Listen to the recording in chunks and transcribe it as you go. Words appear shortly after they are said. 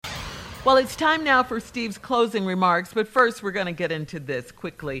Well, it's time now for Steve's closing remarks, but first we're going to get into this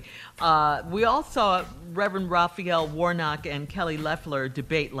quickly. We all saw Reverend Raphael Warnock and Kelly Loeffler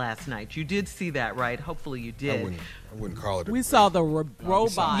debate last night. You did see that, right? Hopefully you did. I wouldn't call it a We debate. saw the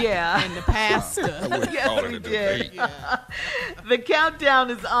robot and the pastor. I wouldn't Yes, call it we a did. debate. The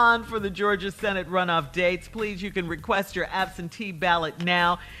countdown is on for the Georgia Senate runoff dates. Please, you can request your absentee ballot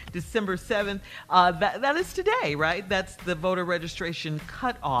now, December 7th. That is today, right? That's the voter registration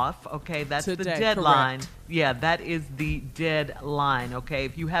cutoff. Okay, that's the Today, deadline. correct. Yeah, that is the deadline. Okay,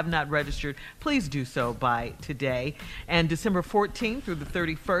 if you have not registered, please do so by today. And December 14th through the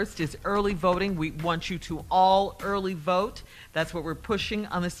 31st is early voting. We want you to all early vote. That's what we're pushing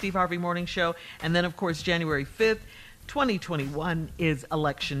on the Steve Harvey Morning Show. And then, of course, January 5th, 2021 is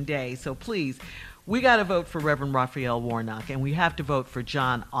Election Day. So please, we got to vote for Reverend Raphael Warnock, and we have to vote for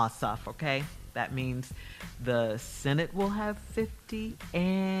John Ossoff, okay? That means the Senate will have 50,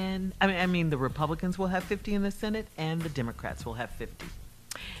 and I mean the Republicans will have 50 in the Senate, and the Democrats will have 50.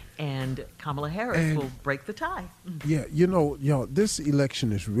 And Kamala Harris will break the tie. Yeah, this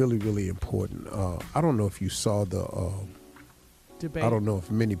election is really, really important. I don't know if you saw the Debate. I don't know if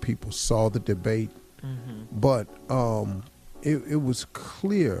many people saw the debate, but it was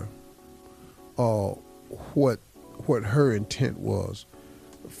clear what her intent was.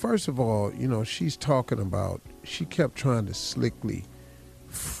 First of all, she's talking about, she kept trying to slickly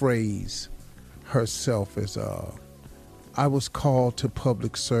phrase herself as I was called to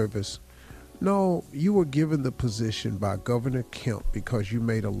public service. No, you were given the position by Governor Kemp because you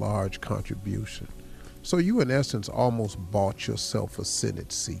made a large contribution. So you, in essence, almost bought yourself a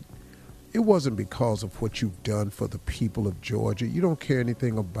Senate seat. It wasn't because of what you've done for the people of Georgia. You don't care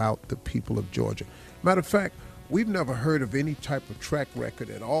anything about the people of Georgia. Matter of fact, we've never heard of any type of track record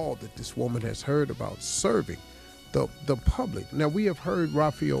at all that this woman has heard about serving the public. Now, we have heard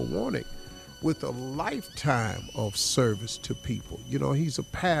Raphael Warnock with a lifetime of service to people. He's a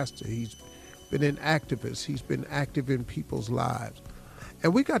pastor. He's been an activist. He's been active in people's lives.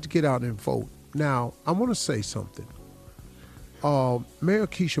 And we got to get out and vote. Now, I want to say something. Mayor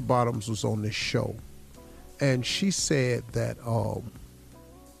Keisha Bottoms was on this show, and she said that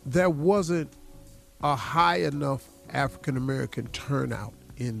there wasn't a high enough African-American turnout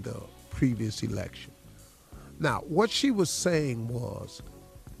in the previous election. Now, what she was saying was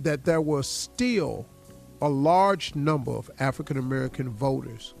that there was still a large number of African-American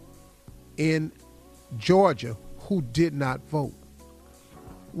voters in Georgia who did not vote.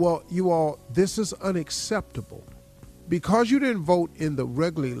 Well, you all, this is unacceptable. Because you didn't vote in the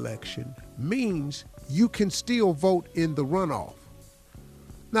regular election means you can still vote in the runoff.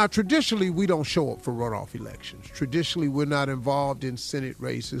 Now, traditionally, we don't show up for runoff elections. Traditionally, we're not involved in Senate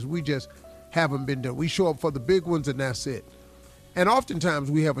races. We just haven't been done. We show up for the big ones and that's it. And oftentimes,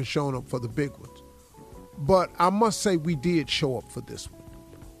 we haven't shown up for the big ones. But I must say we did show up for this one.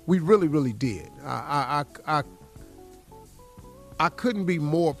 We really, really did. I couldn't be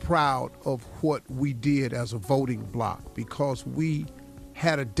more proud of what we did as a voting bloc because we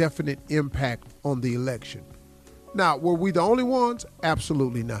had a definite impact on the election. Now, were we the only ones?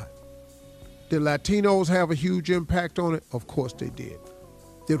 Absolutely not. Did Latinos have a huge impact on it? Of course they did.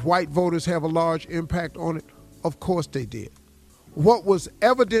 Did white voters have a large impact on it? Of course they did. What was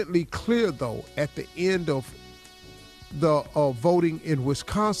evidently clear, though, at the end of the voting in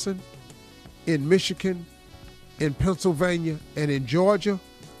Wisconsin, in Michigan, in Pennsylvania, and in Georgia,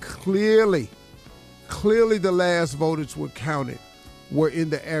 clearly the last voters were counted were in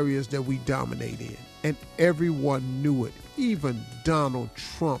the areas that we dominate in. And everyone knew it. Even Donald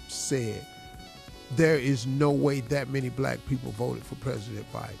Trump said there is no way that many black people voted for President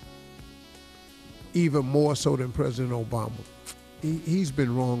Biden. Even more so than President Obama. He's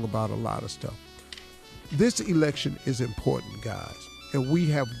been wrong about a lot of stuff. This election is important, guys, and we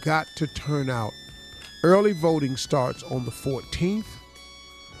have got to turn out. Early voting starts on the 14th,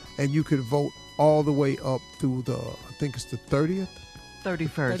 and you can vote all the way up through I think it's the 30th?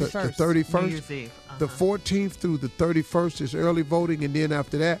 31st. The 31st. New Year's Eve. The 14th through the 31st is early voting, and then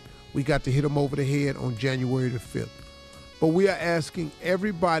after that, we got to hit them over the head on January the 5th. But we are asking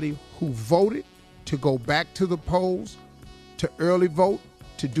everybody who voted to go back to the polls, to early vote,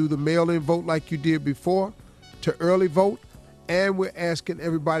 to do the mail-in vote like you did before, to early vote, and we're asking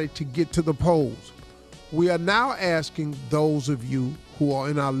everybody to get to the polls. We are now asking those of you who are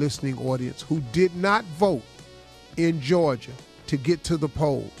in our listening audience who did not vote in Georgia to get to the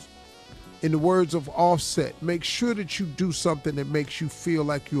polls. In the words of Offset, make sure that you do something that makes you feel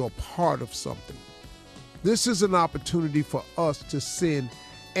like you're a part of something. This is an opportunity for us to send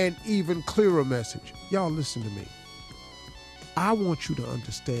an even clearer message. Y'all listen to me. I want you to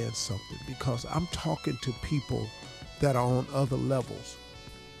understand something, because I'm talking to people that are on other levels.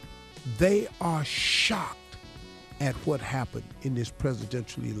 They are shocked at what happened in this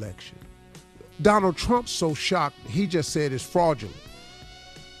presidential election. Donald Trump's so shocked, he just said it's fraudulent.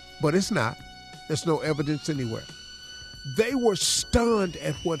 But it's not. There's no evidence anywhere. They were stunned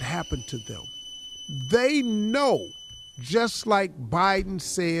at what happened to them. They know, just like Biden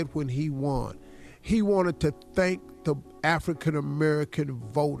said when he won, he wanted to thank the African American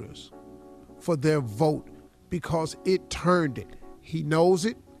voters for their vote because it turned it. He knows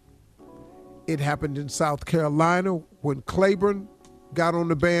it. It happened in South Carolina when Claiborne got on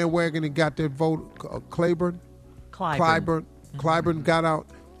the bandwagon and got that vote. Clyburn got out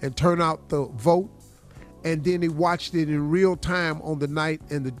and turned out the vote. And then he watched it in real time on the night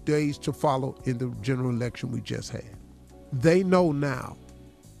and the days to follow in the general election we just had. They know now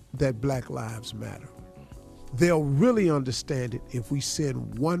that Black Lives Matter. They'll really understand it if we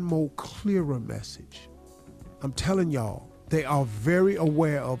send one more clearer message. I'm telling y'all, they are very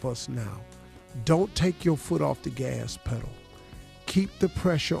aware of us now. Don't take your foot off the gas pedal. Keep the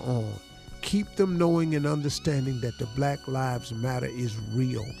pressure on. Keep them knowing and understanding that the Black Lives Matter is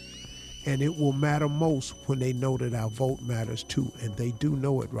real. And it will matter most when they know that our vote matters too, and they do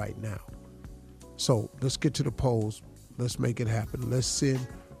know it right now. So let's get to the polls. Let's make it happen. Let's send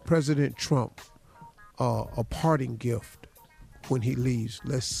President Trump a parting gift when he leaves.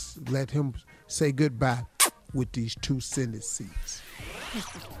 Let's let him say goodbye with these 2 Senate seats.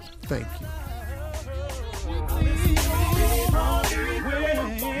 Thank you.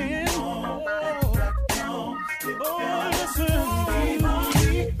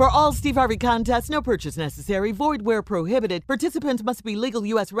 For all Steve Harvey contests, no purchase necessary, void where prohibited. Participants must be legal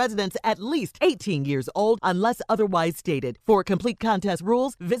U.S. residents at least 18 years old unless otherwise stated. For complete contest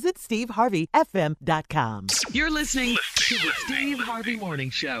rules, visit SteveHarveyFM.com. You're listening to the Steve Harvey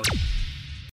Morning Show.